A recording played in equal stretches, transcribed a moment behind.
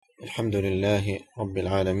الحمد لله رب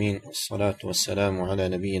العالمين والصلاة والسلام على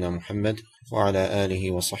نبينا محمد وعلى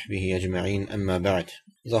آله وصحبه أجمعين أما بعد.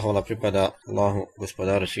 Zahvala pripada Allahu,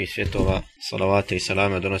 gospodaru svih svjetova, salavate i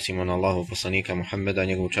salame donosimo na Allahu poslanika Muhammeda,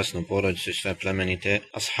 njegovu časnu porodicu i sve plemenite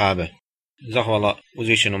ashabe. Zahvala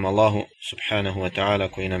uzvišenom Allahu subhanahu wa ta'ala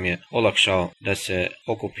koji nam je olakšao da se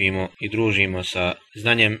okupimo i družimo sa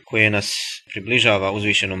znanjem koje nas približava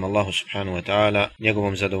uzvišenom Allahu subhanahu wa ta'ala,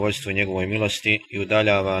 njegovom zadovoljstvu i njegovoj milosti i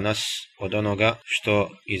udaljava nas od onoga što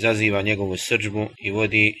izaziva njegovu srdžbu i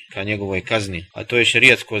vodi ka njegovoj kazni. A to je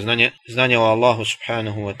šerijatsko znanje, znanje o Allahu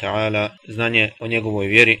subhanahu wa ta'ala, znanje o njegovoj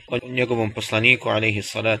vjeri, o njegovom poslaniku alaihi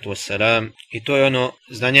salatu wassalam. I to je ono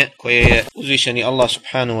znanje koje je uzvišeni Allah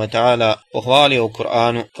subhanahu wa ta'ala pohvalio u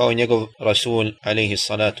Kur'anu kao i njegov Rasul alaihi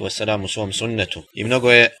salatu wassalam u svom sunnetu. I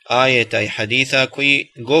mnogo je ajeta i haditha koji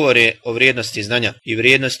govore o vrijednosti znanja i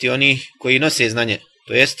vrijednosti onih koji nose znanje,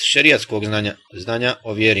 to jest šerijatskog znanja, znanja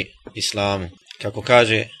o vjeri islamu. Kako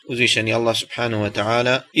kaže uzvišeni Allah subhanahu wa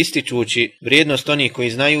ta'ala, ističući vrijednost onih koji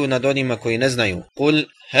znaju nad onima koji ne znaju. Kul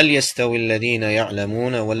hal yastawi alladhina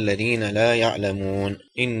ya'lamuna wal ladina la ya'lamun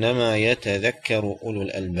innama yatadhakkaru ulul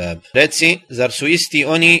albab. Reci,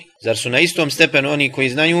 zar su na istom stepenu oni koji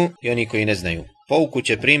znaju i oni koji ne znaju? Pouku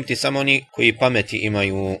će primiti samo oni koji pameti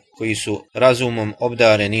imaju, koji su razumom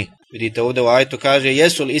obdareni. Vidite ovdje u ajetu kaže,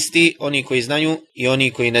 jesu li isti oni koji znaju i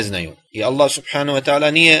oni koji ne znaju? I Allah subhanahu wa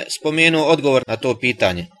ta'ala nije spomenuo odgovor na to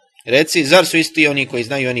pitanje. Reci, zar su isti oni koji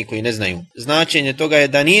znaju i oni koji ne znaju? Značenje toga je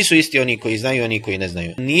da nisu isti oni koji znaju i oni koji ne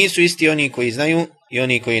znaju. Nisu isti oni koji znaju i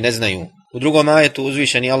oni koji ne znaju. U drugom ajetu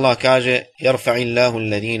uzvišeni Allah kaže, Yarfa'illahu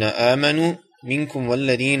alladhina amanu minkum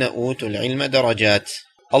walladhina utul ilma darajat.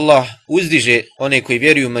 Allah uzdiže one koji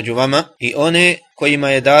vjeruju među vama i one kojima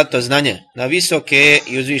je dato znanje na visoke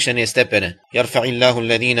i uzvišene stepene. Yarfa'illahu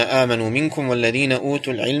alladhina amanu minkum walladhina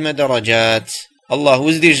utul ilma darajat. Allah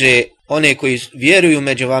uzdiže one koji vjeruju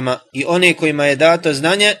među vama i one kojima je dato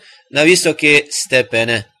znanje na visoke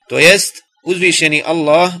stepene. To jest, uzvišeni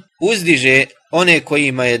Allah uzdiže one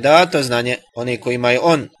kojima je dato znanje, one kojima je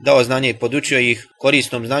on dao znanje i podučio ih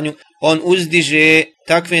korisnom znanju, on uzdiže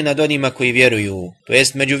takve nad onima koji vjeruju. To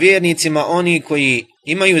jest, među vjernicima oni koji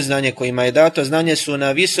imaju znanje, kojima je dato znanje, su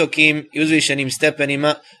na visokim i uzvišenim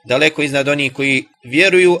stepenima, daleko iznad onih koji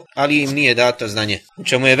vjeruju, ali im nije dato znanje. U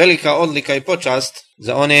čemu je velika odlika i počast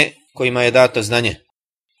za one kojima je dato znanje.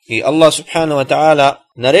 I Allah subhanahu wa ta'ala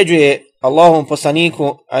naređuje Allahom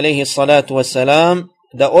poslaniku alaihi salatu wassalam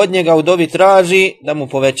da od njega u dovi traži da mu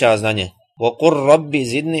poveća znanje. وَقُرْ رَبِّ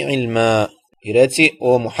زِدْنِ عِلْمًا. I reci,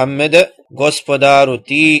 o Muhammede, gospodaru,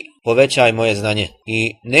 ti povećaj moje znanje.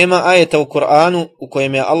 I nema ajeta u Kur'anu u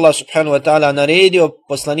kojem je Allah subhanahu wa ta'ala naredio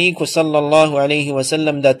poslaniku sallallahu alaihi wa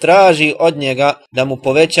sallam da traži od njega da mu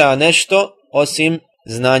poveća nešto osim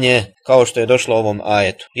znanje, kao što je došlo u ovom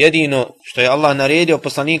ajetu. Jedino što je Allah naredio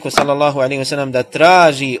poslaniku sallallahu alaihi wa sallam da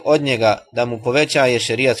traži od njega da mu poveća je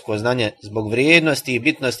šerijatsko znanje zbog vrijednosti i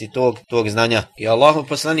bitnosti tog znanja. I Allahov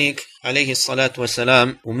poslanik alaihi salatu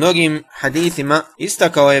wasalam u mnogim hadithima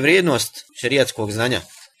istakao je vrijednost šerijatskog znanja.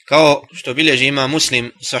 Kao što bilježi ima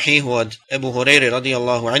Muslim sahihu od Ebu Hureyre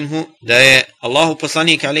radijallahu anhu, da je Allahu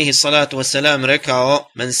poslanik alaihi salatu wasalam rekao,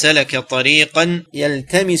 men seleke tariqan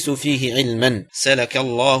jeltemisu fihi ilman, seleke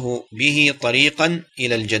Allahu bihi tariqan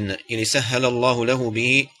ila al-jannah, ili sahhala Allahu lahu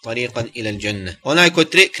bihi tariqan ila al-jannah. Onaj ko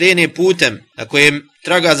krene putem na kojem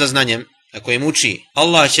traga za znanjem, na kojem uči,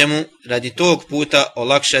 Allah će mu radi tog puta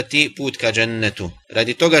olakšati put ka džennetu.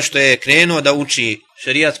 Radi toga što je krenuo da uči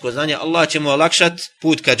šerijatsko znanje, Allah će mu olakšat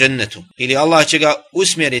put ka džennetu. Ili Allah će ga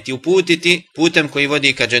usmjeriti, uputiti putem koji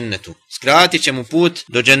vodi ka džennetu. Skratit će mu put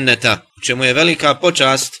do dženneta, u čemu je velika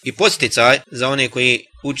počast i podsticaj za one koji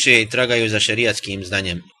uče i tragaju za šerijatskim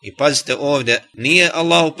znanjem. I pazite ovdje, nije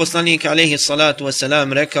Allahu poslanik alejhi salatu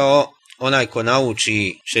vesselam rekao onaj ko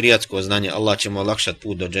nauči šerijatsko znanje, Allah će mu olakšat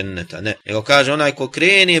put do dženneta. Ne. Nego kaže onaj ko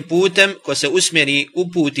krene putem, ko se usmjeri,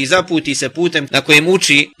 uputi, zaputi se putem na kojem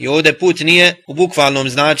uči. I ovdje put nije u bukvalnom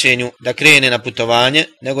značenju da krene na putovanje,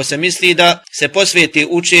 nego se misli da se posveti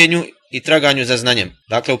učenju i traganju za znanjem.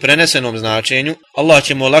 Dakle, u prenesenom značenju, Allah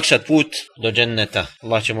će mu olakšat put do dženneta.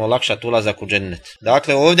 Allah će mu olakšat ulazak u džennet.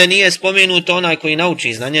 Dakle, ovdje nije spomenuto onaj koji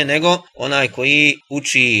nauči znanje, nego onaj koji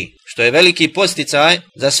uči, što je veliki posticaj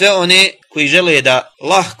za sve one koji žele da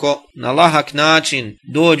lahko, na lahak način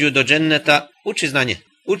dođu do dženneta. Uči znanje,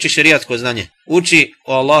 uči šerijatsko znanje, uči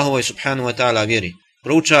o Allahovoj subhanahu wa ta'ala vjeri,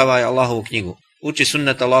 proučavaj Allahovu knjigu. uči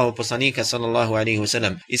sunnet Allahu poslanika sallallahu alaihi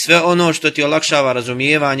wasallam i sve ono što ti olakšava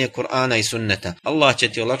razumijevanje Kur'ana i sunneta. Allah će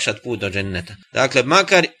ti olakšati put do dženneta. Dakle,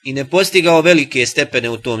 makar i ne postigao velike stepene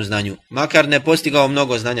u tom znanju, makar ne postigao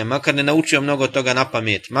mnogo znanja, makar ne naučio mnogo toga na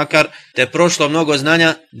pamet, makar te prošlo mnogo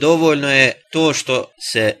znanja, dovoljno je to što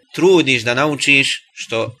se trudiš da naučiš,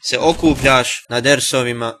 što se okupljaš na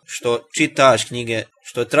dersovima, što čitaš knjige,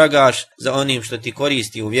 što tragaš za onim što ti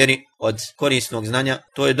koristi u vjeri od korisnog znanja,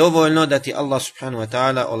 to je dovoljno da ti Allah subhanahu wa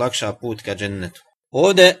ta'ala olakša put ka džennetu.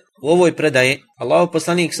 Ovdje u ovoj predaji Allahu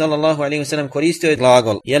poslanik sallallahu alejhi ve sellem koristio je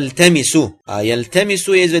glagol jeltemisu, a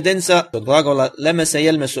jeltemisu je izvedenca od glagola lemese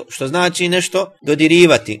jelmesu, što znači nešto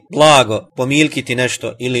dodirivati, blago pomilkiti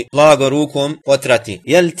nešto ili blago rukom potrati.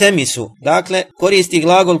 Jeltemisu, dakle koristi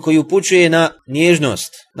glagol koji upućuje na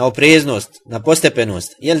nježnost, na opreznost, na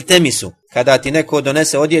postepenost. Jeltemisu, kada ti neko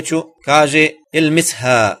donese odjeću, kaže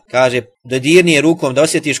ilmisha, kaže dodirni rukom da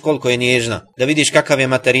osjetiš koliko je nježna, da vidiš kakav je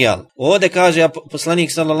materijal. Ovdje kaže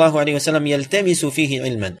poslanik sallallahu alejhi ve sellem jeltemisu fihi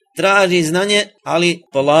ilmen. Traži znanje, ali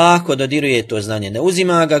polako dodiruje to znanje. Ne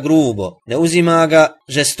uzima ga grubo, ne uzima ga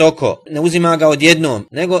žestoko, ne uzima ga odjednom,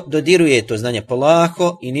 nego dodiruje to znanje.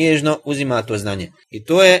 Polako i nježno uzima to znanje. I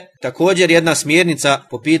to je također jedna smjernica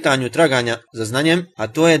po pitanju traganja za znanjem, a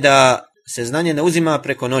to je da se znanje ne uzima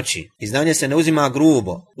preko noći i znanje se ne uzima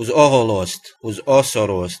grubo, uz oholost, uz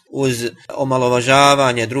osorost, uz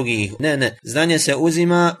omalovažavanje drugih. Ne. Znanje se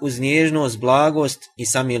uzima uz nježnost, blagost i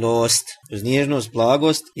samilost. Uz nježnost,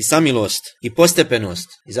 blagost i samilost i postepenost.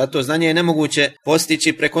 I zato znanje je nemoguće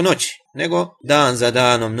postići preko noći, nego dan za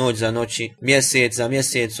danom, noć za noći, mjesec za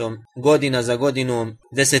mjesecom, godina za godinom,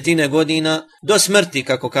 desetine godina, do smrti,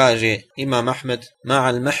 kako kaže Imam Ahmed,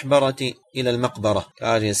 ma'al mahbarati ila al-maqbara,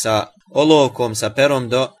 kaže sa olovkom, sa perom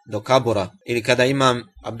do kabura. Ili kada Imam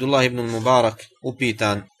Abdullah ibn Mubarak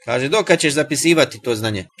upitan, kaže dokad ćeš zapisivati to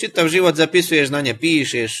znanje? Čitav život zapisuješ znanje,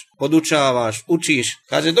 pišeš, podučavaš, učiš.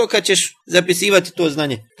 Kaže dokad ćeš zapisivati to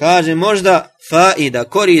znanje? Kaže možda faida,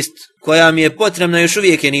 korist koja mi je potrebna, još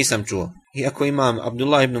uvijek je nisam čuo. Iako Imam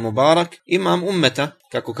Abdullah ibn Mubarak, imam ummeta,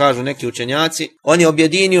 kako kažu neki učenjaci, on je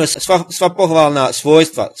objedinio sva pohvalna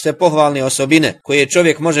svojstva, sve pohvalne osobine koje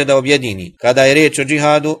čovjek može da objedini. Kada je riječ o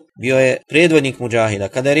džihadu, bio je predvodnik muđahida.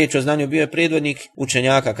 Kada je riječ o znanju, bio je predvodnik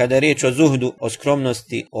učenjaka. Kada je riječ o zuhdu, o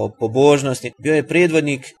skromnosti, o pobožnosti, bio je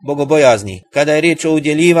predvodnik bogobojazni. Kada je riječ o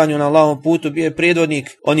udjeljivanju na Allahovom putu, bio je predvodnik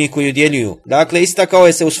onih koji udjeljuju. Dakle, istakao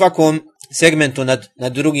je se u svakom segmentu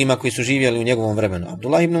nad drugima koji su živjeli u njegovom vremenu.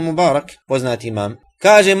 Abdullah ibn Mubarak, poznati imam,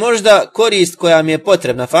 kaže možda korist koja mi je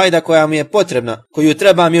potrebna, fajda koja mi je potrebna, koju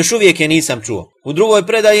trebam, još uvijek je nisam čuo. U drugoj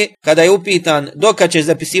predaji, kada je upitan dokad ćeš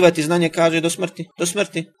zapisivati znanje, kaže do smrti. Do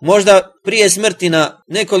smrti. Možda prije smrti na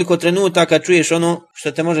nekoliko trenutaka čuješ ono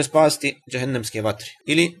što te može spasti džehennemske vatre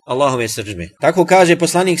ili Allahove srdžbe. Tako kaže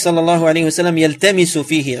poslanik sallallahu alejhi ve sellem jeltemisu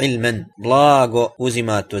fihi ilmen. Blago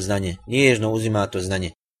uzima to znanje, nježno uzima to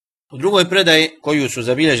znanje. U drugoj predaji koju su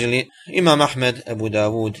zabilježili Imam Ahmed, Ebu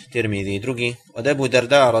Davud, Tirmidhi i drugi, od Ebu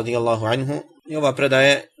Darda radijallahu anhu, i ova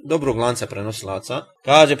predaje dobrog lanca prenosilaca,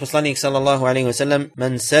 kaže poslanik sallallahu alejhi ve sellem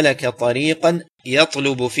men seleke tariqan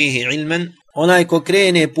yatlubu fihi ilman, onaj ko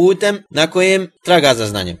krene putem na kojem traga za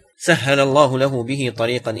znanjem, sahhalallahu lahu bihi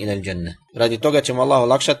tariqan ila al-jannah, radi toga ćemo Allah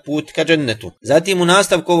olakšat put ka džennetu. Zatim u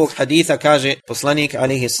nastavku ovog haditha kaže poslanik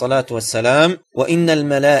alejhi salatu wassalam wa innal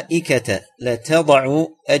malaikata la tad'u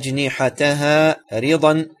ajnihataha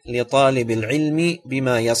ridan li talibil ilmi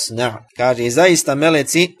bima yasna', kaže zaista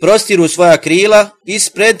meleci prostiru svoja krila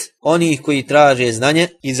ispred onih koji traže znanje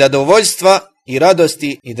i zadovoljstva i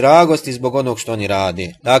radosti i dragosti zbog onog što oni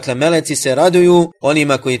rade. Dakle, meleci se raduju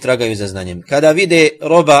onima koji tragaju za znanjem. Kada vide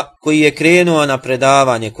roba koji je krenuo na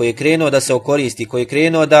predavanje, koji je krenuo da se okoristi, koji je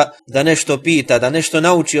krenuo da nešto pita, da nešto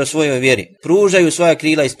nauči o svojoj vjeri, pružaju svoja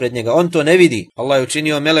krila ispred njega. On to ne vidi. Allah je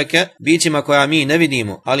učinio meleke bićima koja mi ne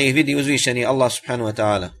vidimo, ali ih vidi uzvišeni Allah subhanahu wa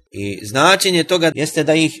ta'ala. I značenje toga jeste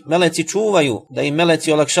da ih meleci čuvaju, da im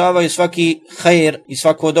meleci olakšavaju svaki hajr i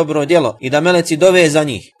svako dobro djelo i da meleci dove za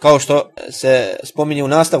njih, kao što se spominje u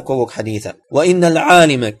nastavku ovog haditha. Wa innal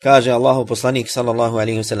alime, kaže Allahu poslanik sallallahu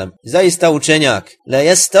alejhi ve sellem, zaista učenjak, la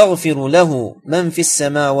yastaghfiru lahu man fis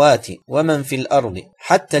samawati wa man fil ardi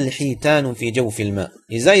hatta al-hitanu fi jawfil ma.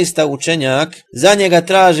 I zaista učenjak za njega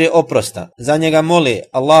traže oprosta, za njega mole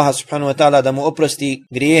Allaha subhanahu wa ta'ala da mu oprosti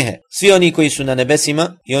grijehe, svi oni koji su na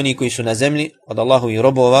nebesima i oni koji su na zemlji, od Allahovih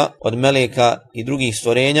robova, od meleka i drugih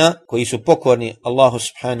stvorenja koji su pokorni Allahu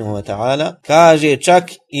subhanahu wa ta'ala, kaže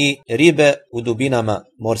čak i ribe u dubinama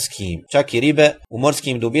morskim. Čak i ribe u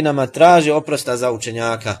morskim dubinama traže oprosta za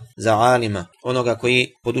učenjaka, za alima, onoga koji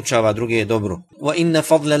podučava druge dobru. Wa inna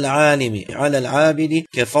fadla al-alimi ala al-abidi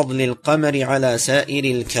ke fadli al-qamari ala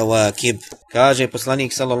sairi al-kawakib. Kaže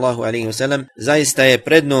poslanik sallallahu alejhi ve sellem, zaista je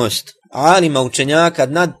prednost alima učenjaka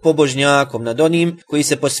nad pobožnjakom, nad onim koji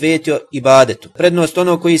se posvetio ibadetu. Prednost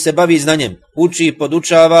onog koji se bavi znanjem, uči,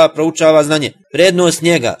 podučava, proučava znanje. Prednost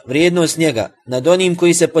njega, vrijednost njega nad onim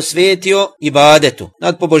koji se posvetio ibadetu,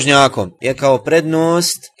 nad pobožnjakom, je kao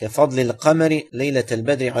prednost ke fadli al-qamari lejlet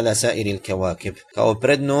al-badri ala sairi al-kawakib. Kao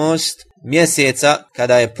prednost mjeseca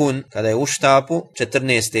kada je pun, kada je u štapu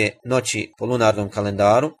 14. noći po lunarnom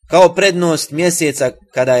kalendaru, kao prednost mjeseca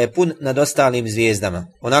kada je pun nad ostalim zvijezdama,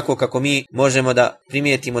 onako kako mi možemo da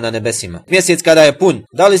primijetimo na nebesima. Mjesec kada je pun,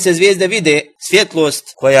 da li se zvijezde vide, svjetlost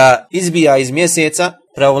koja izbija iz mjeseca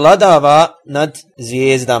prevladava nad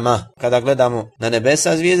zvijezdama. Kada gledamo na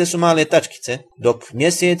nebesa, zvijezde su male tačkice, dok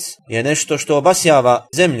mjesec je nešto što obasjava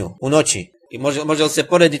zemlju u noći. I može li se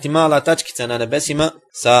porediti mala tačkica na nebesima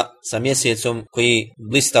sa mjesecom koji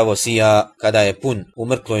blistavo sija kada je pun u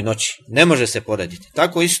mrkloj noći? Ne može se porediti.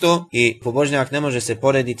 Tako isto i pobožnjak ne može se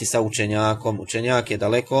porediti sa učenjakom. Učenjak je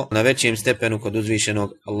daleko na većem stepenu kod uzvišenog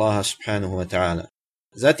Allaha subhanahu wa ta'ala.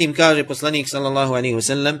 Zatim kaže poslanik sallallahu alejhi ve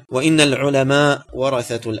sellem: "Wa innal ulama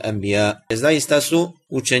warathatul anbiya." Zaista su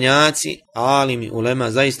učenjaci, alimi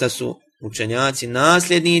ulema, zaista su učenjaci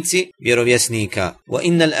nasljednici vjerovjesnika. Wa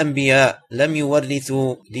innal anbiya lam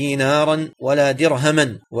yuwarrithu dinaran wala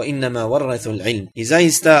dirhaman wa innama warathu al-ilm. I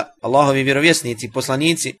zaista Allahovi vjerovjesnici,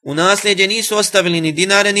 poslanici, u nasljeđe nisu ostavili ni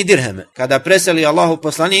dinare ni dirheme. Kada preseli Allahov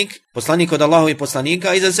poslanik od Allahovih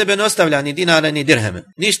poslanika, iza sebe ne ostavlja ni dinare ni dirheme.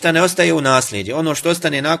 Ništa ne ostaje u nasljeđe. Ono što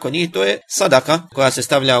ostane nakon njih, to je sadaka koja se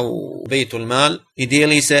stavlja u Bejtul Mal i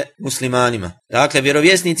dijeli se muslimanima. Dakle,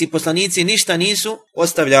 vjerovjesnici, poslanici ništa nisu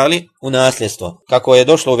ostavljali u nasljedstvo. Kako je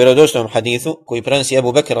došlo u vjerodostojnom hadithu koji prenosi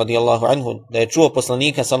Ebu Bekr radijallahu anhu, da je čuo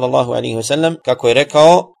poslanika sallallahu alejhi ve sellem kako je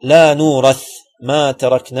rekao: "La nurath ma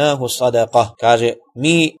taraknahu sadaqa." Kaže,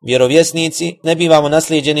 mi vjerovjesnici ne bivamo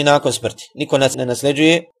naslijeđeni nakon smrti. Niko nas ne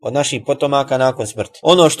nasljeđuje od naših potomaka nakon smrti.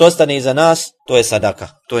 Ono što ostane iza nas, to je sadaka.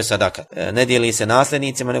 To je sadaka. Ne dijeli se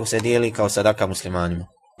nasljednicima, nego se dijeli kao sadaka muslimanima.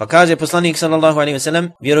 Pa kaže poslanik sallallahu alejhi ve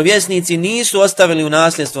sellem, vjerovjesnici nisu ostavili u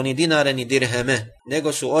nasljedstvo ni dinare ni dirheme,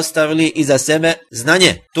 nego su ostavili iza sebe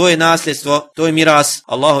znanje. To je nasljedstvo, to je miras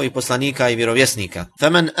Allahovih poslanika i vjerovjesnika.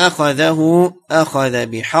 Faman akhadahu akhadha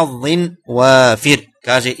bihadhin wafir.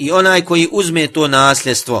 Kaže, i onaj koji uzme to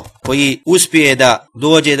nasljedstvo, koji uspije da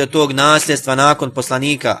dođe do tog nasljedstva nakon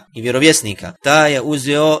poslanika i vjerovjesnika, taj je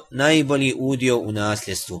uzeo najbolji udio u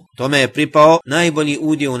nasljedstvu. Tome je pripao najbolji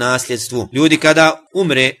udio u nasljedstvu. Ljudi kada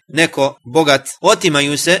umre neko bogat,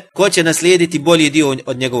 otimaju se ko će naslijediti bolji dio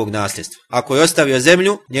od njegovog nasljedstva. Ako je ostavio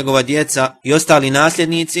zemlju, njegova djeca i ostali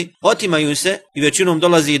nasljednici, otimaju se i većinom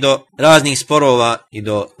dolazi do raznih sporova i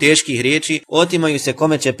do teških riječi, otimaju se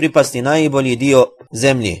kome će pripasti najbolji dio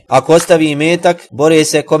zemlje. Ako ostavi imetak, bore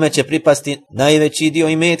se kome će pripasti najveći dio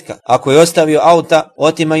imetka. Ako je ostavio auta,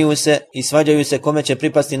 otimaju se i svađaju se kome će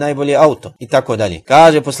pripasti najbolje auto i tako dalje.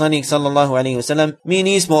 Kaže poslanik sallallahu alejhi ve sellem, mi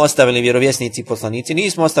nismo ostavili, vjerovjesnici poslanici,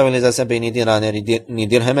 nismo ostavili za sebe ni dinare ni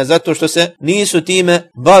dirheme, zato što se nisu time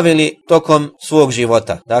bavili tokom svog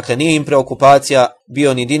života. Dakle, nije im preokupacija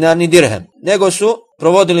bio ni dinar ni dirhem, nego su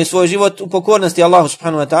provodili svoj život u pokornosti Allahu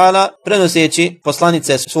subhanahu wa ta'ala, prenoseći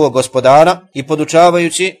poslanice svog gospodara i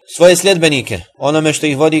podučavajući svoje sljedbenike onome što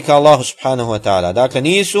ih vodi ka Allahu subhanahu wa ta'ala. Dakle,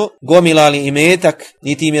 nisu gomilali imetak,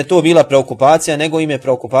 niti im je to bila preokupacija, nego im je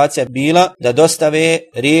preokupacija bila da dostave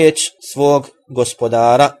riječ svog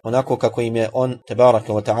gospodara, onako kako im je on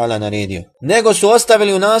tebaraka wa ta'ala naredio. Nego su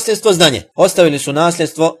ostavili u nasljedstvo znanje. Ostavili su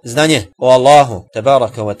nasljedstvo znanje o Allahu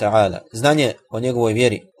tebaraka wa ta'ala, znanje o njegovoj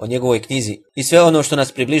vjeri, o njegovoj knjizi i sve ono što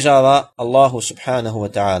nas približava Allahu subhanahu wa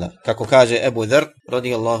ta'ala. Kako kaže Ebu Dhr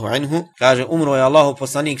radijallahu anhu, kaže, umro je Allahu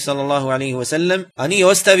poslanik sallallahu alaihi wa sallam, a nije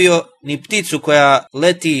ostavio ni pticu koja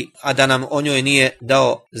leti, a da nam o njoj nije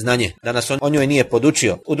dao znanje, da nas o njoj nije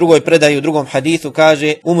podučio. U drugoj predaji, u drugom hadithu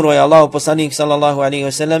kaže, umro je Allahu poslanik sallallahu alaihi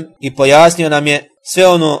wa sallam i pojasnio nam je sve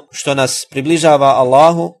ono što nas približava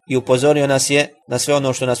Allahu i upozorio nas je na sve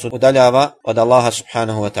ono što nas udaljava od Allaha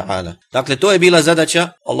subhanahu wa ta'ala. Dakle, to je bila zadaća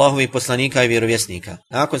Allahovih poslanika i vjerovjesnika.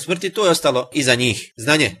 Nakon smrti to je ostalo iza njih.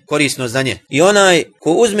 Znanje, korisno znanje. I onaj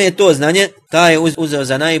ko uzme to znanje, taj je uzeo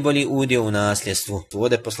za najbolji udio u nasljedstvu.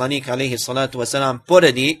 Ovdje poslanik alejhi salatu wasalam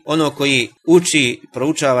poredi ono koji uči,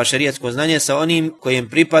 proučava šerijatsko znanje sa onim kojem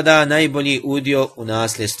pripada najbolji udio u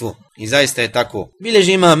nasljedstvu. I zaista je tako.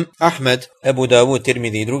 Bilježi imam Ahmed, Ebu Davud,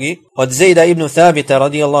 Tirmidi i drugi, od Zejda ibn Thabita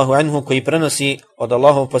radijallahu anhu, koji prenosi od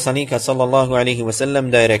Allahov poslanika sallallahu alaihi wasallam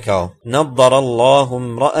da je rekao: Naddara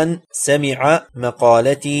Allahum ra'an sami'a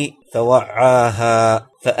maqalati fawa'aha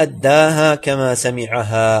fa'addaha kama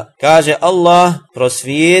sami'aha. Kaže Allah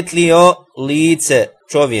prosvijetlio lice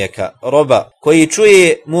čovjeka, roba, koji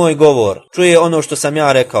čuje moj govor, čuje ono što sam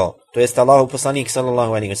ja rekao, to jest Allahov poslanik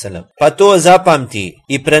sallallahu alejhi ve sellem, pa to zapamti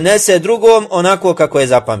i prenese drugom onako kako je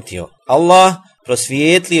zapamtio. Allah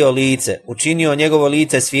prosvijetlio lice, učinio njegovo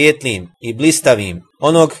lice svijetlim i blistavim,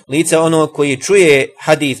 lice onog koji čuje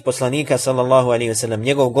hadis poslanika sallallahu alejhi ve sellem,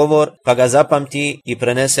 njegov govor, pa ga zapamti i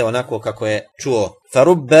prenese onako kako je čuo.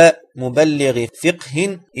 Farubba muballighi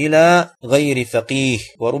fiqhin ila ghairi faqih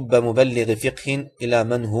wa rubba muballighi fiqhin ila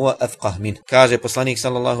man huwa afqah min. Kaže poslanik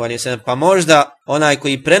sallallahu alejhi ve sellem, pa možda onaj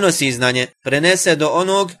koji prenosi znanje prenese do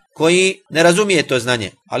onog koji ne razumije to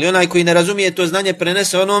znanje, ali onaj koji ne razumije to znanje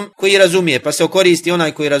prenese onom koji razumije, pa se okoristi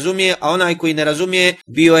onaj koji razumije, a onaj koji ne razumije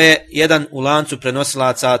bio je jedan u lancu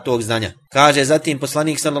prenosilaca tog znanja. Kaže zatim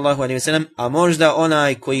poslanik sallallahu alejhi ve sellem, a možda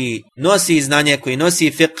onaj koji nosi znanje, koji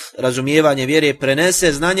nosi fiqh, razumijevanje vjere,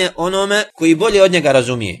 prenese znanje onome koji bolje od njega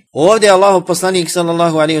razumije. Ovdje Allahov poslanik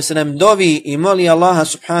sallallahu alejhi ve sellem dovi i moli Allaha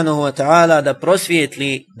subhanahu wa ta'ala da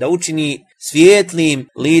prosvijetli, da učini svijetlim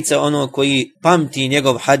lice onog koji pamti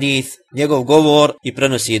njegov hadith, njegov govor i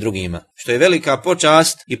prenosi drugima. Što je velika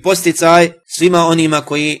počast i posticaj svima onima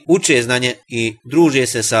koji uče znanje i druže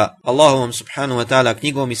se sa Allahovom subhanahu wa ta'ala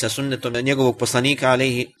knjigom i sa sunnetom njegovog poslanika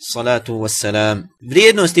alejhi salatu wassalam.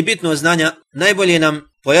 Vrijednost i bitnost znanja najbolje nam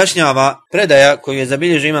pojašnjava predaja koju je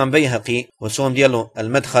zabilježio imam Bejhaqi u svom dijelu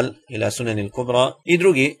Al-Madkhal ila Sunan al-Kubra i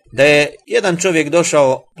drugi, da je jedan čovjek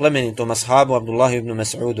došao plemenitom ashabu Abdullah ibn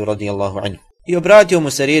Mas'udu radijallahu anhu i obratio mu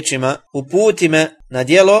se riječima: uputi me na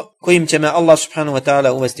djelo kojim će me Allah subhanahu wa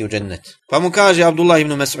ta'ala uvesti u džennet. Pa mu kaže Abdullah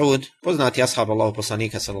ibn Mas'ud, poznati ashab Allahov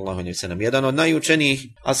poslanika sallallahu alejhi ve sellem, jedan od najučenijih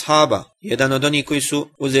ashaba, jedan od onih koji su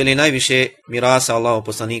uzeli najviše mirasa Allahov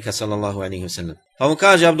poslanika sallallahu alejhi ve sellem. Pa mu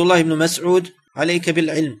kaže Abdullah ibn Mas'ud: alejke bil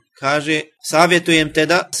ilm, kaže savjetujem te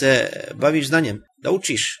da se baviš znanjem, da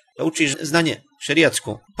učiš znanje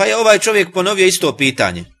šerijatsko. Pa je ovaj čovjek ponovio isto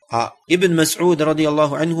pitanje, a Ibn Mas'ud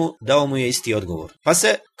radijallahu anhu dao mu je isti odgovor. Pa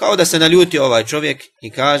se, kao da se naljutio ovaj čovjek i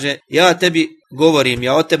kaže: ja tebi govorim,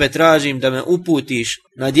 ja od tebe tražim da me uputiš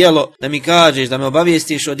na djelo, da mi kažeš, da me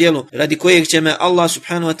obavijestiš o djelu radi kojeg će me Allah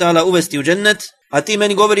subhanahu wa ta'ala uvesti u džennet, a ti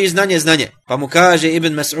meni govoriš znanje. Pa mu kaže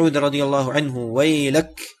Ibn Mas'ud radijallahu anhu: vajlak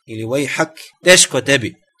ili vajhak,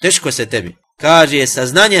 teško se tebi. Kaže, sa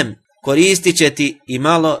znanjem koristit će ti i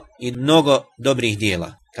malo i mnogo dobrih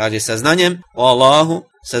dijela. Kaže, sa znanjem o Allahu,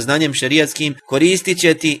 sa znanjem šerijatskim koristit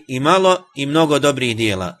će ti i malo i mnogo dobrih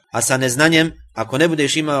dijela, a sa neznanjem, ako ne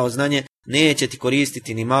budeš imao znanje, neće ti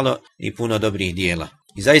koristiti ni malo ni puno dobrih dijela.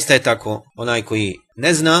 I zaista je tako, onaj koji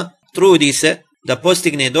ne zna, trudi se da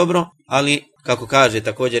postigne dobro, ali kako kaže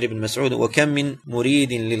također Ibn Mas'ud: وَكَمْ مِنْ مُرِيدٍ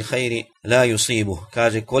لِلْخَيْرِ لَا يُصِيبُهُ.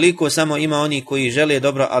 Kaže, koliko samo ima oni koji žele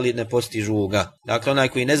dobro, ali ne postižu ga. Dakle, onaj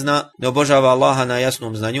koji ne zna, ne obožava Allaha na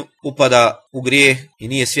jasnom znanju, upada u grijeh i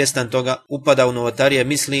nije svjestan toga, upada u novotarije,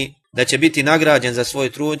 misli da će biti nagrađen za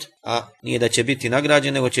svoj trud, a nije da će biti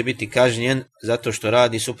nagrađen, nego će biti kažnjen zato što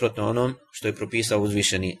radi suprotno onom što je propisao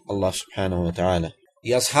uzvišeni Allah subhanahu wa ta'ala.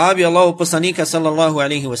 I ashabi Allahov poslanika sallallahu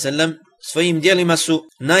alejhi ve sellem svojim djelima su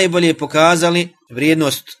najbolje pokazali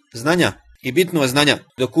vrijednost znanja i bitnost znanja,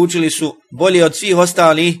 dok učili su bolje od svih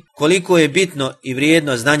ostalih koliko je bitno i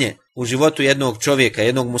vrijedno znanje u životu jednog čovjeka,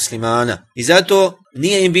 jednog muslimana. I zato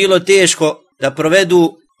nije im bilo teško da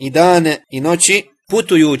provedu i dane i noći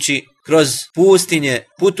putujući kroz pustinje,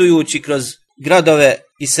 putujući kroz gradove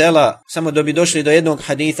i sela, samo da bi došli do jednog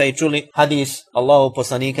haditha i čuli hadis Allahov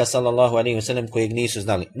poslanika sallallahu alejhi ve sellem kojeg nisu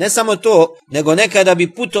znali. Ne samo to, nego nekada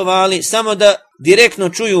bi putovali samo da direktno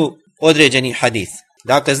čuju određeni hadith.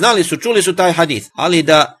 Dakle, znali su, čuli su taj hadith, ali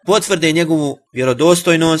da potvrde njegovu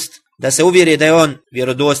vjerodostojnost, da se uvjeri da je on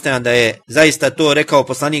vjerodostojan, da je zaista to rekao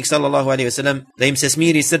poslanik sallallahu alejhi ve sellem, da im se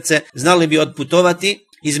smiri srce, znali bi odputovati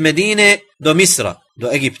iz Medine do Misra, do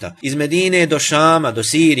Egipta, iz Medine do Šama, do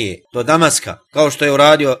Sirije, do Damaska, kao što je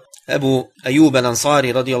uradio Ebu Ajub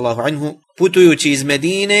al-Ansari radijallahu anhu, putujući iz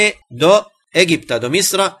Medine do Egipta, do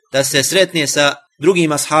Misra, da se sretne sa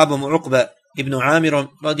drugim ashabom Uqbe ibn Amirom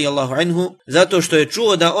radijallahu anhu, zato što je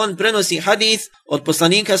čuo da on prenosi hadith od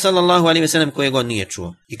poslanika sallallahu alejhi ve sellem kojeg on nije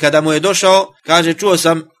čuo. I kada mu je došao, kaže, čuo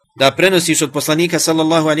sam da prenosiš od poslanika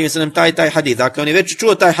sallallahu alejhi ve sellem taj hadith. Dakle, on je već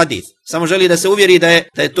čuo taj hadith. Samo želi da se uvjeri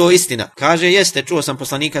da je to istina. Kaže, jeste, čuo sam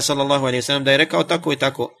poslanika sallallahu alejhi ve sellem da je rekao tako i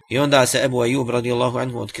tako. I onda se Ebu Ejub radijallahu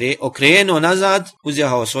anhu okrenuo nazad,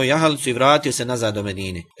 uzjahao svoju jahalicu i vratio se nazad do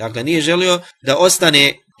Medine. Dakle, nije želio da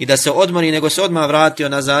ostane i da se odmori, nego se odmah vratio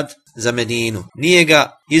nazad za Medinu. Nije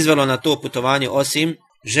ga izvelo na to putovanje osim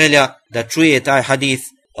želja da čuje taj hadith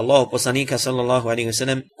Allahu poslanika sallallahu alejhi ve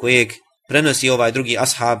sellem kojeg prenosi ovaj drugi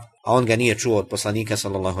ashab, a on ga nije čuo od poslanika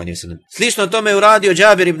sallallahu alejhi ve sellem. Slično tome je uradio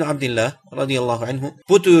Džabir ibn Abdillah radijallahu anhu,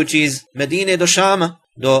 putujući iz Medine do Šama,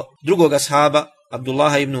 do drugog ashaba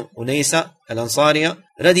Abdullaha ibn Unejsa al-Ansarija,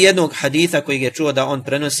 radi jednog haditha kojeg je čuo da on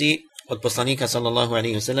prenosi od poslanika sallallahu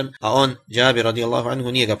alejhi ve sellem, a on, Džabir radijallahu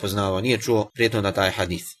anhu, nije ga poznavao, nije čuo prethodno taj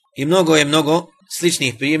hadith. I mnogo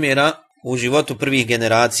sličnih primjera u životu prvih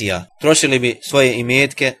generacija. Trošili bi svoje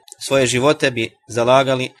imetke, svoje živote bi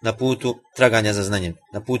zalagali na putu traganja za znanjem,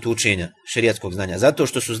 na putu učenja šerijatskog znanja, zato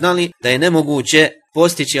što su znali da je nemoguće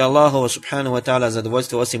postići Allahovo subhanahu wa ta'ala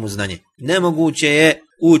zadovoljstvo osim u znanje. Nemoguće je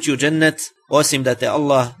ući u džennet osim da te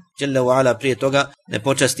Allah dželle ve ala prije toga ne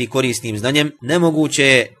počasti korisnim znanjem. Nemoguće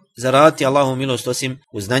je zaraditi Allahovu milost osim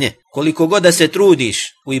u znanje. Koliko god da se trudiš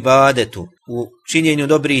u ibadetu, u činjenju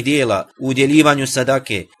dobrih dijela, u udjeljivanju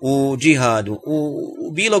sadake, u džihadu,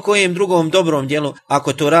 u bilo kojem drugom dobrom djelu,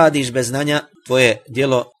 ako to radiš bez znanja, tvoje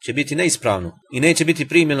djelo će biti neispravno i neće biti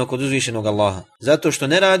primljeno kod uzvišenog Allaha. Zato što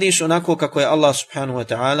ne radiš onako kako je Allah subhanahu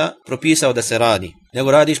wa ta'ala propisao da se radi,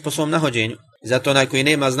 nego radiš po svom nahođenju. Zato onaj koji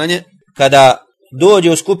nema znanje, kada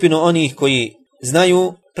dođe u skupinu onih koji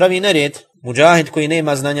znaju, pravi nered. Muđahid koji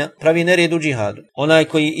nema znanja pravi nered u džihadu. Onaj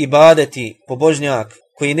koji ibadeti, pobožnjak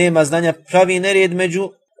koji nema znanja, pravi nered među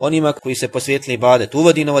onima koji se posvetili ibadetu,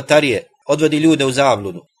 uvodi novotarije, odvodi ljude u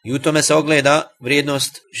zabludu. I u tome se ogleda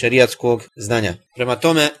vrijednost šerijatskog znanja. Prema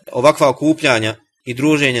tome, ovakva okupljanja i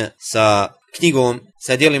druženja sa knjigom,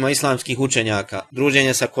 sa djelima islamskih učenjaka,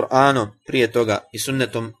 druženje sa Kur'anom prije toga i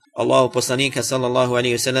sunnetom Allahu poslanika sallallahu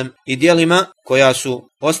alejhi ve sellem i djelima koja su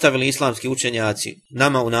ostavili islamski učenjaci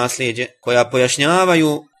nama u nasljeđe, koja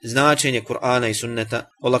pojašnjavaju značenje Kur'ana i sunneta,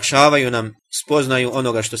 olakšavaju nam spoznaju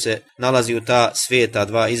onoga što se nalazi u ta sveta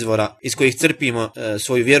dva izvora iz kojih crpimo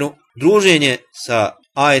svoju vjeru. Druženje sa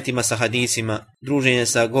ajetima, sa hadisima, druženje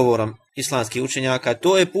sa govorom islamskih učenjaka,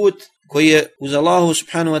 to je put koji je uz Allahu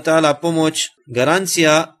subhanahu wa ta'ala pomoć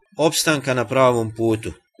garancija opstanka na pravom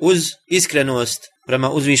putu. Uz iskrenost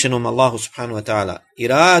prema uzvišenom Allahu subhanahu wa ta'ala i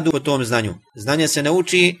radu po tom znanju. Znanje se ne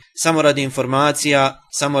uči samo radi informacija,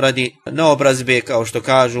 samo radi naobrazbe, kao što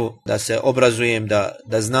kažu, da se obrazujem,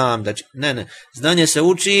 da znam, ne. Znanje se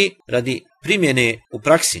uči radi primjene u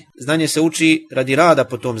praksi. Znanje se uči radi rada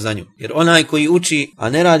po tom znanju. Jer onaj koji uči, a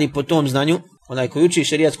ne radi po tom znanju, onaj koji uči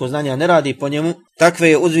šerijatsko znanje, a ne radi po njemu, takve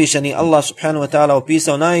je uzvišeni Allah subhanahu wa ta'ala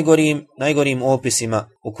opisao najgorim opisima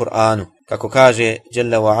u Kur'anu. Kako kaže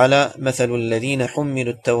Jalla wa ala, mathalu alladhina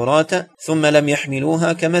hummilu at-taurata thumma lam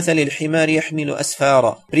yahmiluha kamathali al-himari yahmilu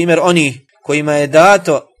asfara. Primjer onih kojima je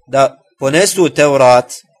dato da ponesu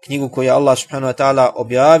Teurat, knjigu koju je Allah subhanahu wa ta'ala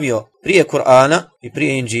objavio prije Kur'ana i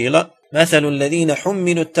prije Inđila. Mathalu alladhina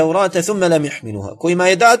hummilu at-taurata thumma lam yahmiluha, kojima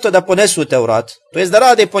je dato da ponesu Teurat, to jest da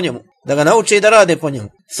rade po njemu, da ga nauče i da rade po njemu.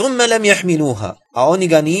 Thumma lam yahmiluha, a oni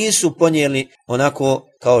ga nisu ponijeli onako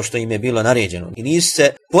kao što im je bilo naređeno. I nisu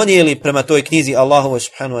se ponijeli prema toj knjizi Allahove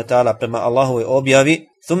subhanahu wa ta'ala, prema Allahove objavi.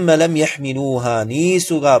 Thumma lam yahmiluha,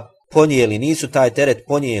 nisu ga ponijeli, nisu taj teret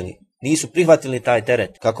ponijeli, nisu prihvatili taj teret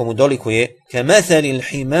kako mu dolikuje. Kamathali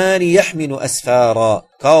al-himari yahmilu asfara,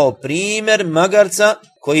 kao primjer magarca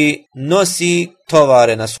koji nosi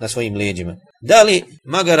tovare na svojim leđima. Da li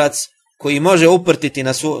magarac koji može uprtiti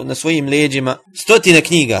na svojim leđima stotine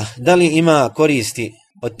knjiga, da li ima koristi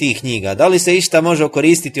od tih knjiga? Da li se išta može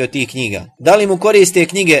koristiti od tih knjiga? Da li mu koriste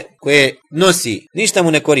knjige koje nosi? Ništa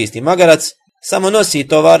mu ne koristi. Magarac samo nosi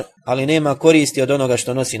tovar, ali nema koristi od onoga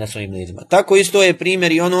što nosi na svojim leđima. Tako isto je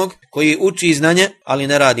primjer i onog koji uči znanje, ali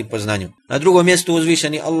ne radi po znanju. Na drugom mjestu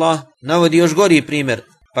uzvišeni Allah navodi još gori primjer,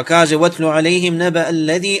 pa kaže: وَاتْلُ عَلَيْهِمْ نَبَأَ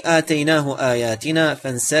الَّذِي آتَيْنَاهُ آيَاتِنَا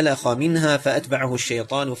فَانْسَلَخَ مِنْهَا فَأَتْبَعَهُ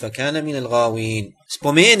الشَّيْطَانُ فَكَانَ مِنَ الْغَاوِينَ.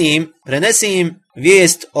 Spomeni im, prenesi im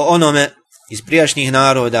vijest o onome iz prijašnjih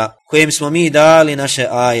naroda kojem smo mi dali naše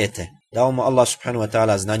ajete. Dao mu Allah subhanahu wa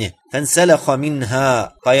ta'ala znanje. فَانْسَلَخَ مِنْهَا,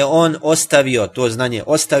 pa je on ostavio to znanje,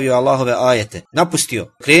 ostavio Allahove ajete, napustio,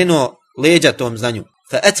 krenuo leđa tom znanju.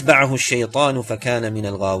 فَأَتْبَعَهُ الشَّيْطَانُ فَكَانَ مِنَ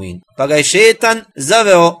الْغَاوِينَ, pa ga je šetan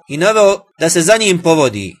zaveo i naveo da se za njim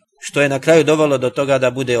povodi. što je na kraju dovelo do toga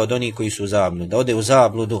da bude od onih koji su u zabludu, da ode u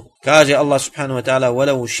zabludu. Kaže Allah subhanahu wa ta'ala: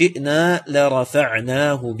 وَلَوْ شِئْنَا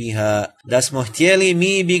لَرَفَعْنَاهُ بِهَا, da smo htjeli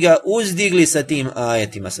mi bi ga uzdigli sa tim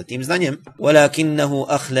ajetima, sa tim znanjem. وَلَكِنَّهُ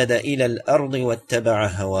أَخْلَدَ إِلَى الْأَرْضِ وَاتَّبَعَ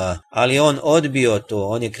هَوَاهُ, ali on odbio to,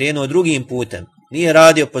 on je krenuo drugim putem. Nije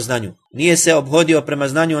radio po znanju, nije se obhodio prema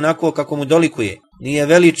znanju onako kako mu dolikuje, nije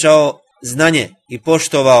veličao znanje i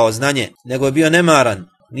poštovao znanje, nego je bio nemaran,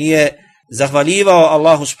 nije zahvaljivao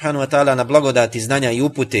Allahu subhanahu wa ta'ala na blagodati znanja i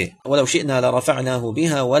upute. وَلَوْ شِئْنَا لَرَفَعْنَاهُ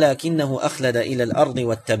بِهَا وَلَكِنَّهُ أَخْلَدَ إِلَى الْأَرْضِ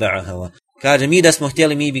وَاتَّبَعَ هَوَاهُ. Kaže, mi da smo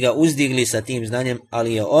htjeli mi bi ga uzdigli sa tim znanjem,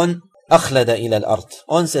 ali je on أَخْلَدَ إِلَى الْأَرْضِ,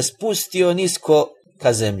 on se spustio nisko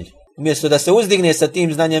ka zemlji. Umjesto da se uzdigne sa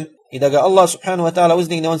tim znanjem i da ga Allah subhanahu wa ta'ala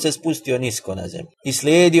uzdigne, on se spustio nisko na zemlju i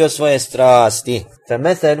slijedio svoje strasti.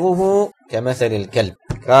 فَمَثَلُهُ كَمَثَلِ الْكَلْبِ.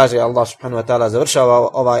 Kaže Allah subhanahu wa ta'ala, završava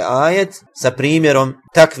ovaj ajet sa primjerom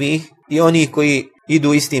takvih i onih koji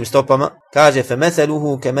idu istim stopama. Kaže: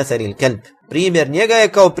 فَمَثَلُهُ كَمَثَلِ الْكَلْبِ. Primjer njega je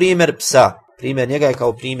kao primjer psa. Primjer njega je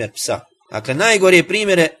kao primjer psa. Dakle, najgore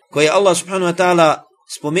primjere koje Allah subhanahu wa ta'ala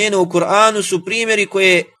spomenuo u Kur'anu su primjeri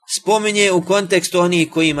koje spominje u kontekstu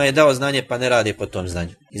onih kojima je dao znanje pa ne rade po tom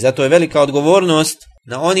znanju. I zato je velika odgovornost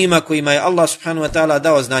na onima kojima je Allah subhanahu wa ta'ala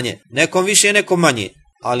dao znanje. Nekom više, nekom manje.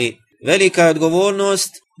 Ali velika je odgovornost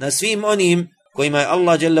na svim onim kojima je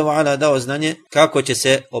Allah dželle ve ala dao znanje, kako će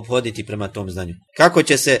se ophoditi prema tom znanju. Kako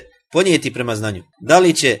će se ponijeti prema znanju. Da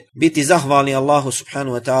li će biti zahvalni Allahu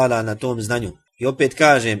subhanahu wa ta'ala na tom znanju. I opet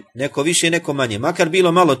kažem, neko više, neko manje, makar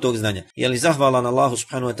bilo malo tog znanja. Je li zahvalan Allahu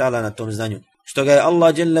subhanahu wa ta'ala na tom znanju? Što ga je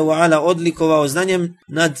Allah dželle ve ala odlikovao znanjem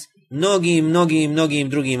nad mnogim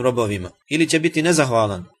drugim robovima. Ili će biti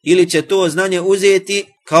nezahvalan, ili će to znanje uzeti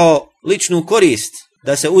kao ličnu korist,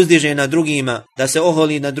 da se uzdiže na drugima, da se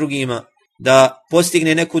oholi na drugima, da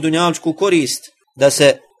postigne neku dunjalučku korist, da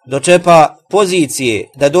se dočepa pozicije,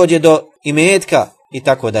 da dođe do imetka i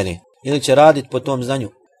tako dalje. Ili će raditi po tom znanju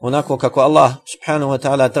onako kako Allah subhanahu wa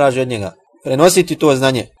ta'ala traži od njega. Prenositi to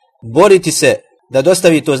znanje, boriti se da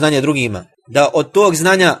dostavi to znanje drugima, da od tog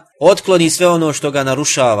znanja otkloni sve ono što ga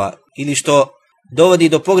narušava ili što dovodi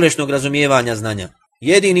do pogrešnog razumijevanja znanja.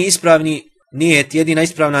 Jedini ispravni nijet, jedina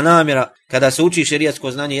ispravna namjera kada se uči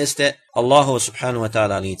šerijatsko znanje jeste Allahu subhanahu wa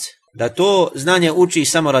ta'ala lice. Da to znanje uči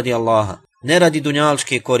samo radi Allaha, ne radi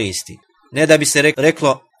dunjalčke koristi. Ne da bi se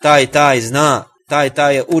reklo taj zna,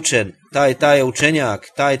 taj je učen, taj je učenjak,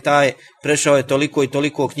 taj prešao je toliko i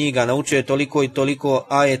toliko knjiga, naučio je toliko i toliko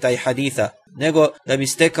ajeta i haditha, nego da bi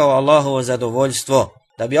stekao Allahovo zadovoljstvo,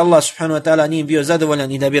 da bi Allah subhanahu wa ta'ala njim bio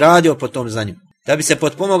zadovoljan i da bi radio po tom znanju, da bi se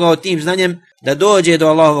potpomogao tim znanjem da dođe do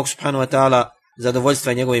Allahovog subhanahu wa ta'ala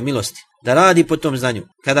zadovoljstva i njegove milosti, da radi po tom znanju.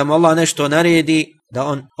 Kada mu Allah nešto naredi, da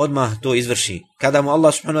on odmah to izvrši. Kada mu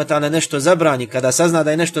Allah subhanahu wa ta'ala nešto zabrani, kada sazna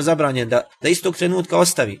da je nešto zabranjen, da istog trenutka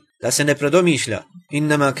ostavi, da se ne predomišlja.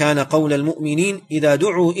 Innama kana qawla al-mu'minin idha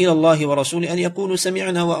du'u ila Allahi wa rasuli an yaqulu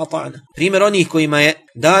sami'na wa ata'na. Primjer onih kojima je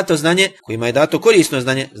dato znanje, kojima je dato korisno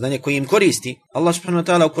znanje, znanje koje im koristi. Allah subhanahu wa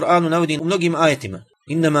ta'ala u Kur'anu navodi u mnogim ajetima.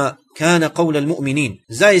 Innama kana qawla al-mu'minin.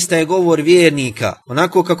 Zaista je govor vjernika,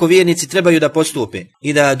 onako kako vjernici trebaju da postupe.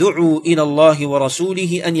 Idha du'u ila Allahi wa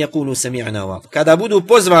rasulihi an yaqulu sami'na wa. Kada budu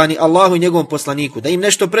pozvani Allahu i njegovom poslaniku da im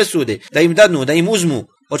nešto presude, da im dadnu, da im uzmu,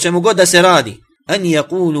 o čemu god da se radi, an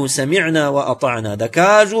yaqulu sami'na wa ata'na, da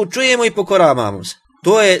kažu čujemo i pokoravamo se.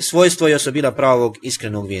 To je svojstvo i osobina pravog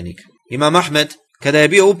iskrenog vjernika. Imam Ahmed, kada je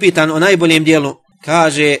bio upitan o najboljem dijelu,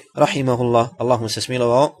 kaže rahimahullah, Allah mu se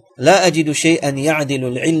smilovao, la ajidu shay'an ya'dilu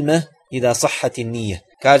al-ilma idha sahhat an-niyyah.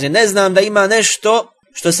 Kaže, ne znam da ima nešto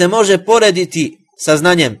što se može porediti sa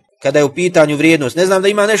znanjem kada je u pitanju vrijednost. Ne znam da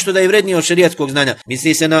ima nešto da je vrednije od šerijatskog znanja.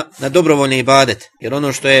 Misli se na dobrovoljni ibadet, jer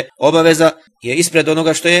ono što je obaveza je ispred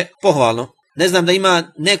onoga što je pohvalno. Ne znam da ima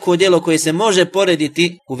neko djelo koje se može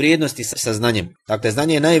porediti u vrijednosti sa znanjem. Dakle,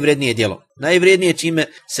 znanje je najvrednije djelo. Najvrednije čime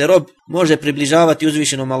se rob može približavati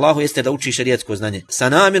uzvišenom Allahu jeste da uči šerijatsko znanje. Sa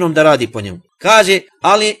namjerom da radi po njemu. Kaže,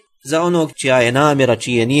 ali za onog čija je namjera,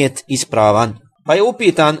 čiji je nijet ispravan. Pa je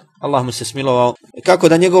upitan, Allah mu se smilovao, kako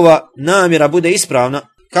da njegova namjera bude ispravna,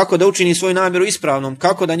 kako da učini svoju namjeru ispravnom,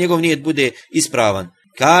 kako da njegov nijet bude ispravan.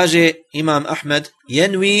 Kaže Imam Ahmed,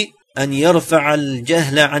 jenvi an yarfa'a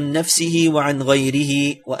al-jahla an nafsihi wa an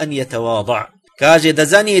ghayrihi wa an yatawada'. Kaže da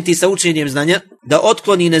zanijeti sa učenjem znanja, da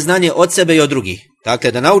otkloni neznanje od sebe i od drugih.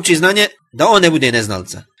 Dakle, da nauči znanje, da on ne bude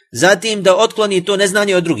neznalca. Zatim da otkloni to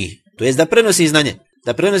neznanje od drugih. To jest da prenosi znanje.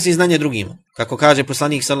 Da prenosi znanje drugima. Kako kaže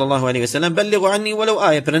poslanik sallallahu alejhi ve sellem, belligu anni walau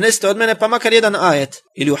ayat, prenesite od mene pa makar jedan ajet.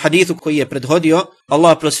 Ili u hadithu koji je prethodio,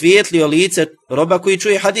 Allah prosvijetlio lice roba koji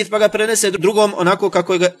čuje hadith pa ga prenese drugom onako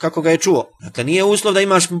kako ga je čuo. Dakle, nije uslov da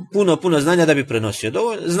imaš puno znanja da bi prenosio.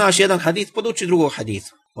 Znaš jedan hadith, poduči drugog hadithu.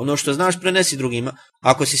 Ono što znaš prenesi drugima,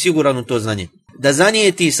 ako si siguran u to znanje. Da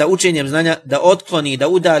zanijeti sa učenjem znanja, da otkloni, da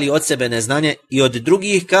udali od sebe neznanje i od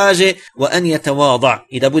drugih, kaže وَأَنْ يَتَوَاضَعْ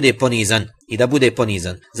i da bude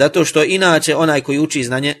ponizan. Zato što inače onaj koji uči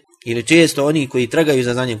znanje, ili često oni koji tragaju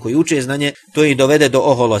za znanjem, koji uče znanje, to ih dovede do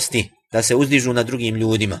oholosti, da se uzdižu nad drugim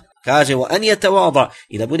ljudima. Kaže وَأَنْ يَتَوَاضَعْ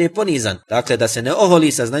i da bude ponizan. Dakle, da se ne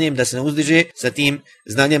oholi sa znanjem, da se ne uzdiže sa tim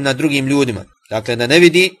znanjem nad drugim ljudima. Dakle, da ne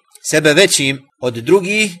vidi sebe većim od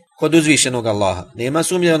drugih kod uzvišenog Allaha. Nema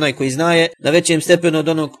sumnje onaj koji znaje na većem stepenu od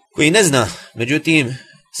onog koji ne zna. Međutim,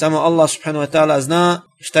 samo Allah subhanahu wa ta'ala zna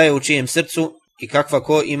šta je u čijem srcu i kakva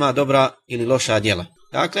ko ima dobra ili loša djela.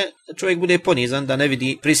 Dakle, čovjek bude ponizan, da ne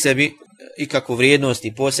vidi pri sebi ikakvu vrijednost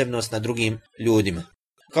i posebnost na drugim ljudima.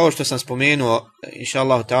 Kao što sam spomenuo, inša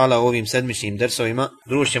Allah ta'ala, u ovim sedmičnim dersovima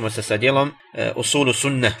družimo se sa djelom usulu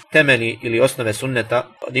sunne, temeli ili osnove sunneta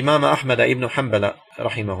od imama Ahmeda ibn Hanbala,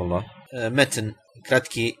 rahimahullah. Metin,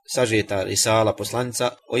 kratki sažeta risala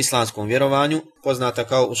poslanica o islamskom vjerovanju, poznata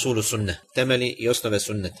kao usulu sunne, temeli i osnove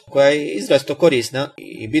sunneta, koja je izrazito korisna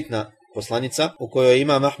i bitna poslanica u kojoj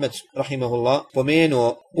imam Ahmed rahimahullah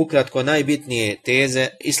pomenuo ukratko najbitnije teze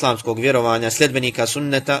islamskog vjerovanja sljedbenika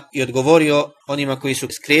sunneta i odgovorio onima koji su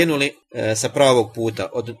skrenuli sa pravog puta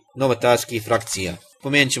od novotarskih frakcija.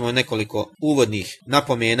 Spomenut ćemo nekoliko uvodnih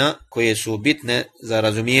napomena koje su bitne za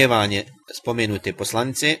razumijevanje spomenute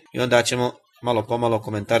poslanice i onda ćemo malo pomalo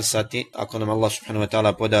komentarsati, ako nam Allah subhanahu wa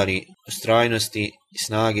ta'ala podari ustrajnosti i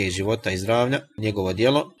snage i života i zdravlja, njegovo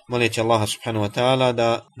djelo, moleći Allaha subhanahu wa ta'ala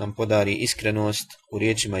da nam podari iskrenost u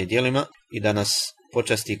riječima i djelima i da nas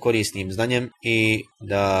počasti korisnim znanjem i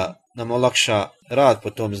da nam olakša rad po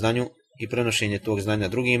tom znanju i prenošenje tog znanja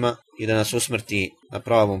drugima i da nas usmrti na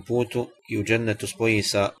pravom putu i u džennetu spoji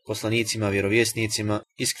sa poslanicima, vjerovjesnicima,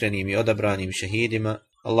 iskrenim i odabranim šehidima.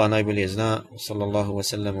 Allah najbolje zna. Sallallahu wa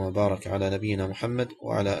sallam wa baraka ala nabijina Muhammad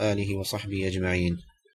wa ala alihi wa sahbihi ajma'in.